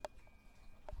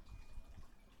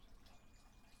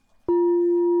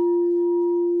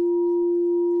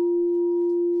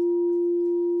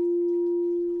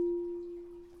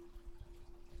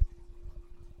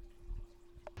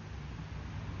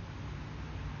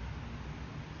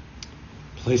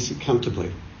Please sit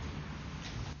comfortably.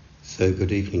 So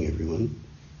good evening, everyone.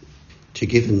 To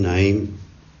give a name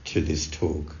to this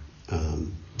talk,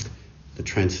 the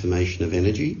transformation of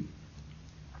energy,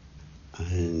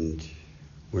 and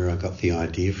where I got the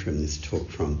idea from this talk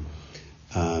from.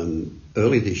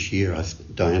 Early this year,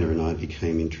 Diana and I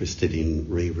became interested in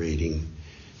rereading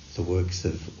the works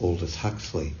of Aldous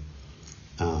Huxley,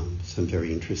 some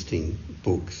very interesting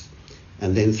books.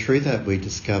 And then through that, we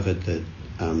discovered that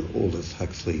Aldous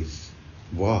Huxley's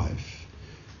wife,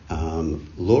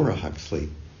 Laura Huxley,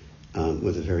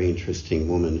 was a very interesting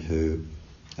woman who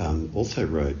also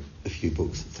wrote a few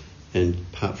books. And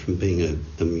apart from being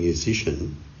a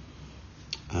musician,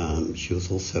 she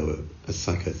was also a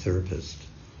psychotherapist.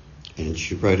 And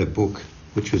she wrote a book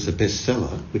which was a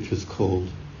bestseller, which was called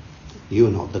You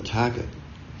Are Not the Target.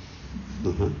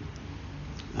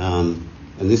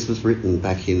 And this was written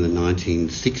back in the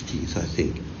 1960s, I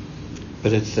think.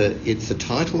 But it's a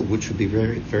title which would be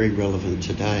very, very relevant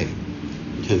today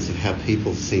in terms of how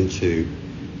people seem to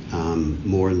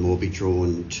more and more be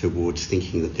drawn towards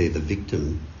thinking that they're the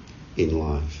victim in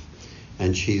life.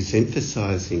 And she's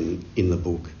emphasising in the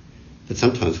book that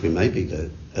sometimes we may be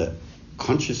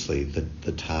consciously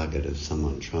the target of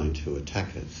someone trying to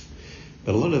attack us.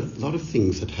 But a lot of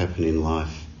things that happen in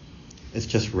life, it's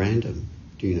just random,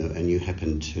 and you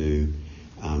happen to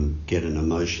get an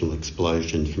emotional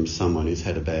explosion from someone who's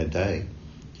had a bad day,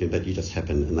 but you just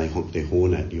happen, and they honk their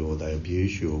horn at you or they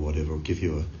abuse you or whatever, or give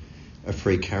you a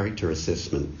free character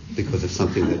assessment because of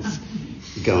something that's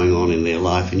going on in their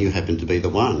life, and you happen to be the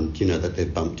one, that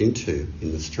they've bumped into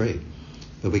in the street.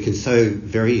 But we can so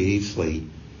very easily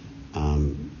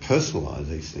personalise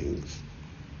these things.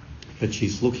 But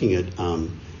she's looking at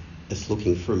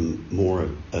looking from more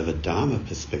of a Dharma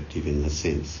perspective in the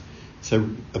sense. So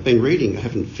I've been reading, I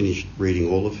haven't finished reading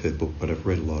all of her book, but I've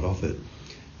read a lot of it.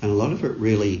 And a lot of it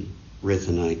really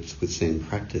resonates with Zen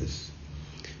practice.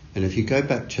 And if you go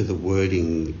back to the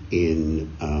wording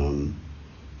in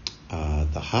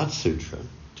the Heart Sutra,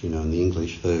 in the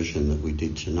English version that we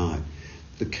did tonight,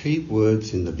 the key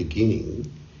words in the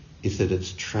beginning is that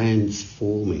it's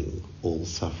transforming all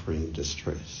suffering,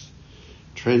 distress.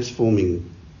 Transforming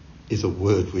is a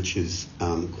word which is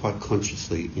quite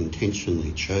consciously,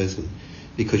 intentionally chosen,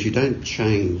 because you don't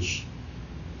change.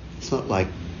 It's not like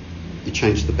you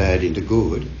change the bad into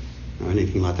good or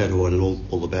anything like that, and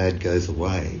all the bad goes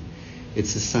away.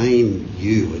 It's the same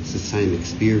you, it's the same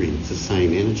experience, the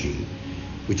same energy,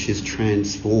 which is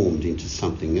transformed into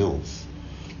something else.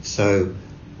 So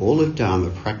all of Dharma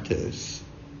practice,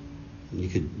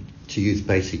 to use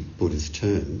basic Buddhist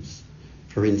terms,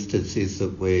 for instance, is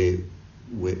that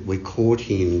we're caught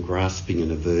in grasping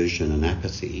an aversion and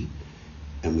apathy,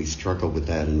 and we struggle with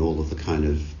that and all of the kind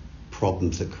of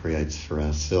problems it creates for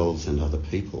ourselves and other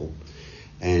people.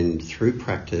 And through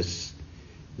practice,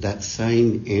 that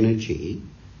same energy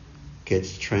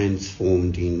gets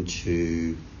transformed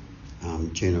into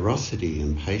generosity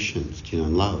and patience,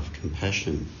 and love,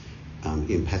 compassion,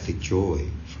 empathic joy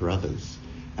for others.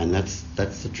 And that's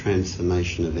the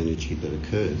transformation of energy that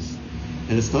occurs.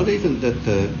 And it's not even that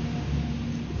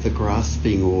the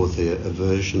grasping or the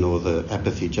aversion or the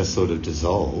apathy just sort of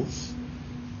dissolves.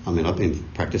 I mean, I've been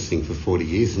practicing for 40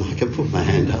 years and I can put my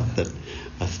hand up that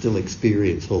I still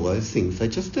experience all those things. They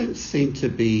just don't seem to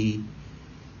be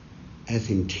as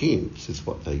intense as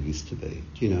what they used to be.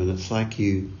 And it's like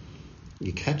you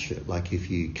catch it. Like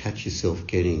if you catch yourself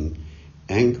getting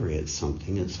angry at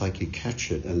something, it's like you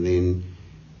catch it and then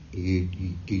you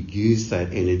use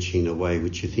that energy in a way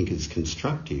which you think is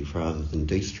constructive rather than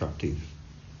destructive.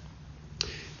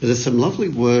 But there's some lovely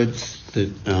words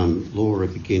that Laura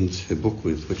begins her book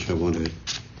with, which I want to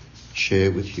share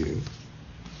with you,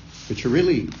 which are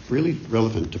really, really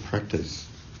relevant to practice.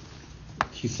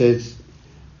 She says,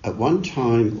 at one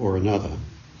time or another,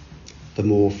 the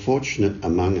more fortunate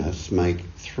among us make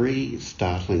 3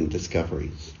 startling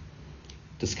discoveries.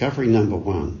 Discovery number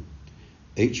 1,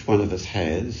 each one of us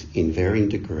has, in varying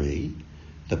degree,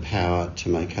 the power to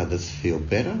make others feel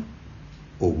better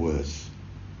or worse.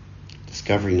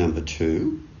 Discovery number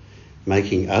 2,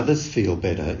 making others feel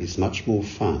better is much more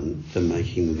fun than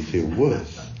making them feel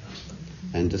worse.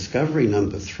 And discovery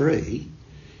number 3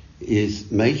 is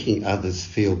making others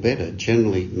feel better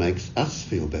generally makes us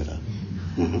feel better.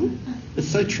 It's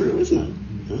so true, isn't it?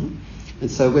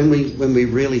 And so when we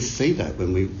really see that,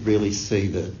 when we really see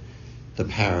the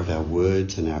power of our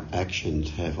words and our actions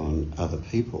have on other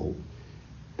people,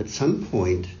 at some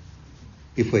point,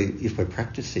 if we're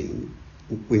practicing,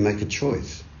 we make a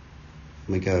choice.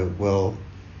 We go, well,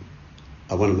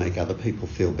 I want to make other people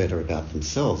feel better about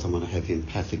themselves. I want to have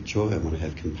empathic joy. I want to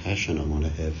have compassion. I want to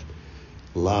have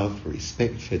love,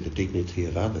 respect for the dignity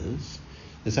of others,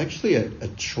 there's actually a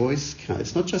choice.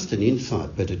 It's not just an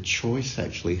insight, but a choice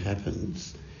actually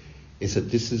happens, is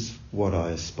that this is what I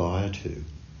aspire to,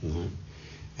 you know?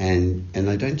 And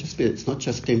they don't just be, it's not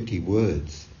just empty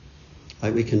words.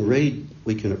 Like we can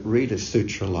read a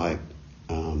sutra like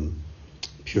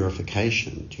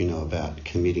purification, you know, about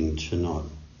committing to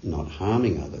not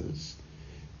harming others.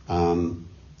 And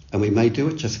we may do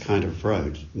it just kind of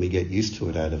rote. We get used to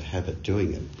it out of habit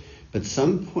doing it. But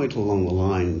some point along the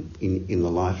line in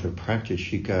the life of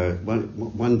practice, you go,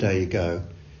 one day you go,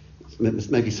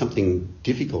 maybe something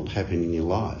difficult happened in your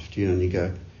life, you know, and you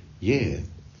go, yeah,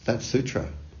 that sutra.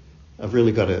 I've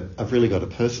really got to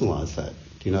personalise that.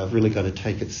 You know, I've really got to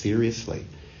take it seriously.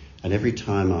 And every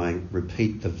time I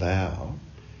repeat the vow,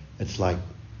 it's like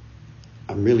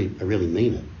I really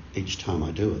mean it each time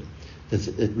I do it.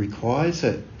 It requires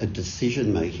a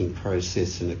decision-making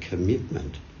process and a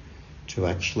commitment to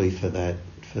actually for that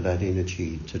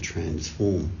energy to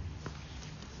transform.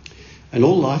 And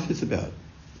all life is about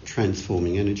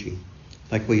transforming energy.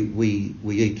 Like we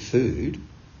eat food,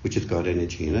 which has got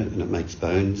energy in it, and it makes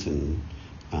bones and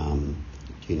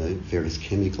you know, various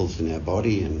chemicals in our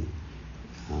body, and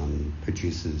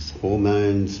produces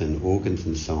hormones and organs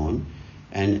and so on.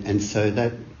 And so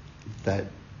that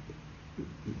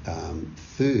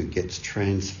food gets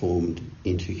transformed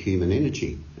into human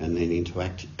energy and then into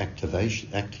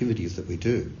activities that we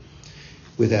do.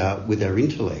 With our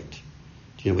intellect,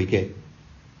 you know, we get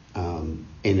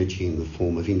energy in the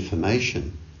form of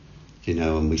information, you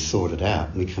know, and we sort it out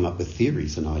and we come up with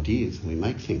theories and ideas and we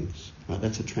make things. Right?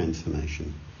 That's a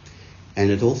transformation.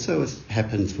 And it also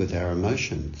happens with our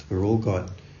emotions. We've all got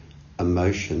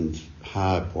emotions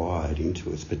hardwired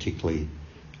into us, particularly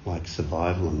like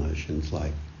survival emotions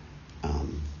like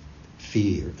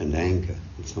fear and anger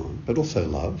and so on, but also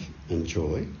love and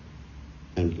joy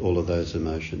and all of those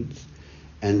emotions.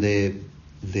 And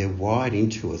they're wired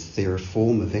into us. They're a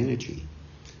form of energy.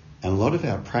 And a lot of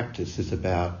our practice is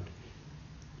about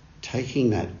taking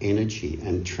that energy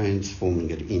and transforming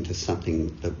it into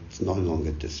something that's no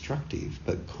longer destructive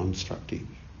but constructive.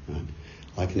 Right?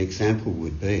 Like an example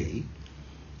would be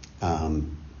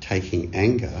taking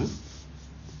anger,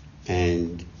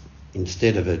 and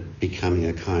instead of it becoming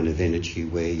a kind of energy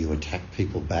where you attack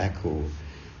people back or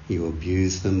you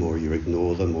abuse them or you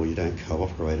ignore them or you don't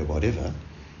cooperate or whatever,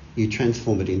 you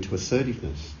transform it into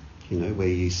assertiveness, you know, where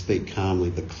you speak calmly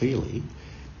but clearly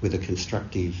with a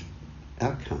constructive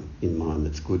outcome in mind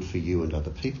that's good for you and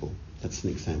other people. That's an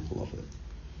example of it.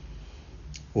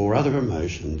 Or other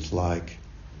emotions like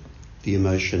the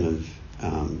emotion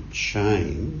of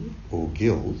shame or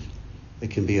guilt.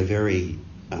 It can be a very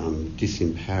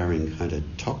disempowering kind of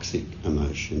toxic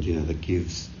emotion, you know, that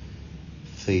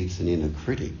feeds an inner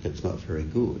critic that's not very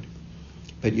good.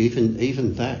 But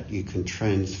even that you can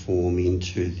transform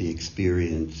into the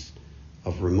experience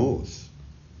of remorse.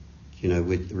 You know,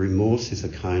 with remorse is a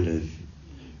kind of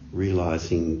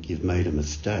realising you've made a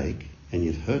mistake and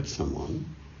you've hurt someone,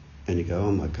 and you go,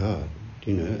 oh my God,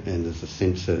 you know, and there's a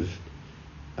sense of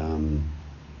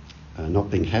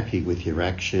not being happy with your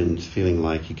actions, feeling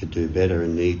like you could do better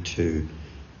and need to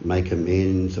make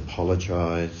amends,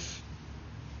 apologise,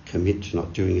 commit to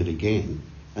not doing it again.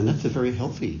 And that's a very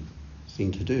healthy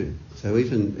thing to do. So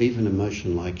even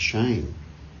emotion like shame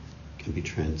can be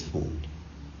transformed.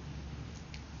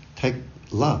 Take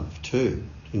love too.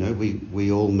 You know,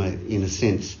 we all may, in a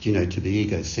sense, you know, to be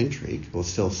egocentric or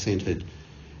self-centred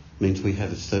means we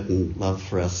have a certain love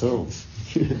for ourselves.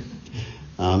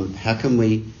 How can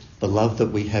the love that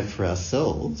we have for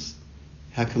ourselves,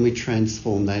 how can we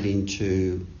transform that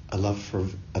into a love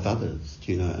of others,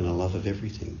 you know, and a love of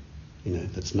everything, you know,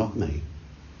 that's not me?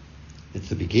 It's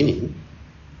the beginning.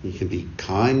 You can be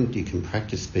kind, you can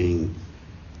practice being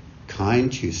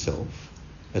kind to yourself,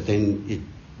 but then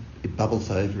it bubbles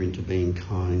over into being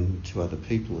kind to other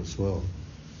people as well.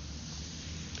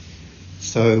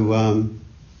 So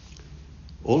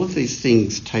all of these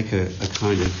things take a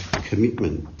kind of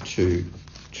commitment to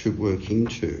work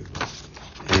into,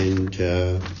 and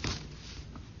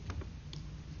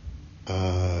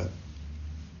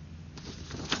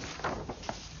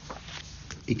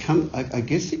I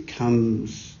guess it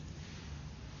comes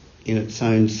in its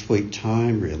own sweet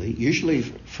time, really. Usually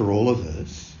for all of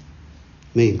us,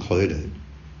 me included,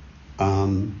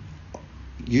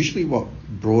 usually what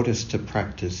brought us to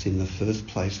practice in the first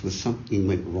place was something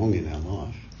went wrong in our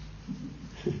life.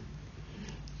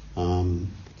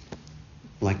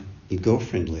 Like your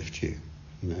girlfriend left you,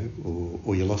 you know,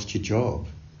 or you lost your job,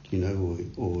 you know,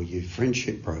 or your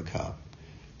friendship broke up,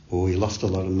 or you lost a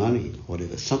lot of money,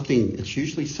 whatever. It's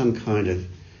usually some kind of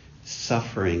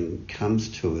suffering comes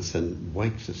to us and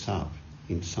wakes us up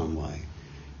in some way.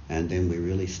 And then we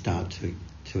really start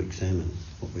to examine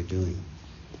what we're doing.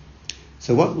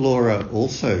 So what Laura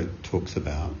also talks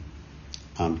about,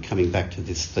 coming back to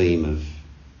this theme of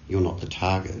you're not the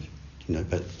target,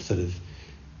 but sort of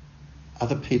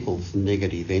other people's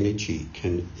negative energy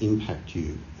can impact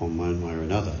you on one way or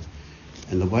another.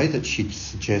 And the way that she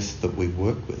suggests that we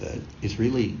work with it is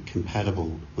really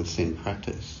compatible with Zen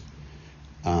practice.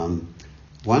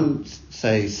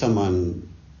 Say someone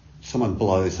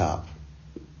blows up,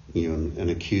 and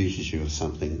accuses you of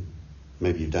something,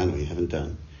 maybe you've done or you haven't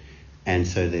done, and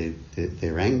so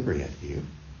they're angry at you,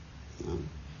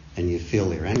 and you feel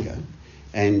their anger,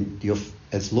 and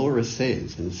as Laura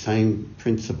says, and the same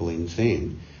principle in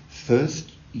Zen, first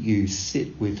you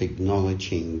sit with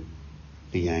acknowledging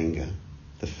the anger,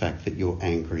 the fact that you're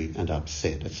angry and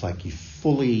upset. It's like you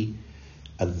fully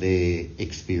are there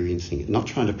experiencing it, not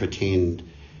trying to pretend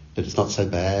that it's not so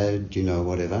bad,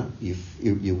 whatever.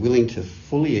 You're willing to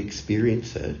fully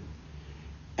experience it,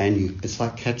 and it's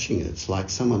like catching it. It's like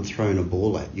someone throwing a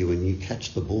ball at you and you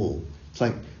catch the ball. It's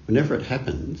like whenever it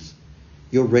happens,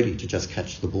 you're ready to just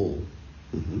catch the ball.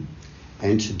 Mm-hmm.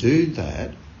 And to do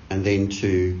that, and then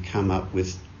to come up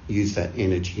with, use that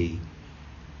energy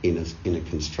in a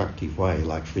constructive way,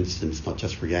 like for instance, not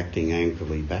just reacting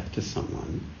angrily back to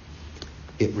someone,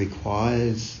 it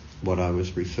requires what I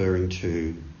was referring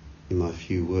to in my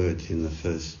few words in the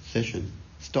first session: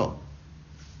 stop.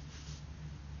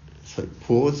 So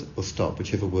pause or stop,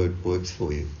 whichever word works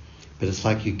for you. But it's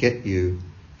like you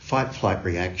fight, flight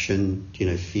reaction,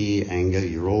 fear, anger,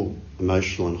 you're all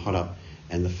emotional and hot up,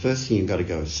 and the first thing you've got to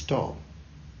go is stop.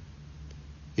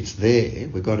 It's there.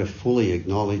 We've got to fully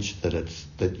acknowledge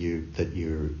that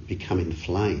you're become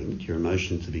inflamed, your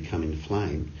emotions have become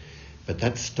inflamed, but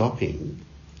that stopping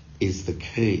is the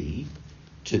key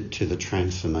to the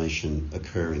transformation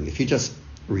occurring. If you just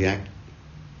react,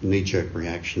 knee-jerk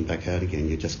reaction back out again,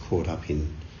 you're just caught up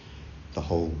in the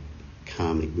whole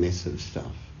karmic mess of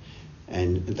stuff.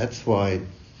 And that's why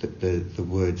the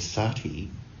word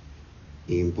sati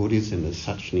in Buddhism is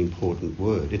such an important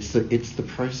word. It's the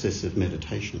process of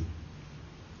meditation.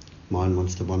 Mind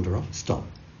wants to wander off, stop,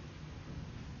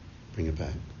 bring it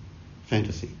back.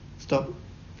 Fantasy, stop,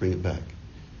 bring it back.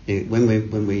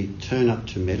 When we turn up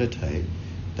to meditate,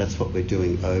 that's what we're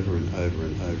doing over and over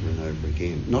and over and over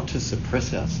again. Not to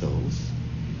suppress ourselves,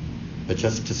 but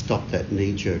just to stop that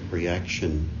knee-jerk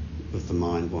reaction of the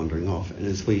mind wandering off. And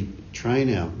as we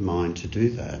train our mind to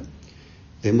do that,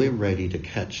 then we're ready to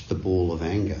catch the ball of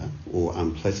anger or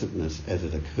unpleasantness as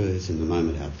it occurs in the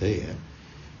moment out there,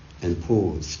 and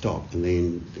pause, stop, and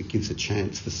then it gives a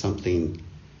chance for something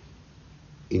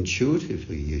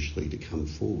intuitively usually to come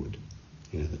forward,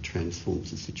 that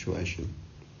transforms the situation.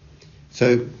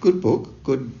 So good book,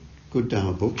 good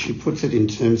Dharma book. She puts it in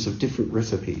terms of different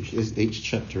recipes. Each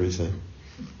chapter is a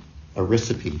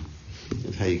recipe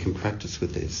of how you can practice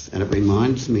with this. And it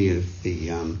reminds me of the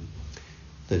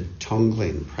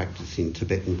Tonglen practice in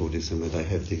Tibetan Buddhism, where they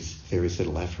have these various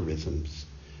little aphorisms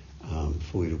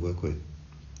for you to work with.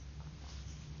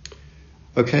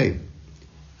 Okay,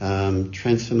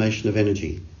 transformation of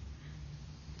energy.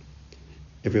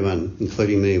 Everyone,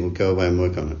 including me, will go away and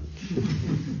work on it.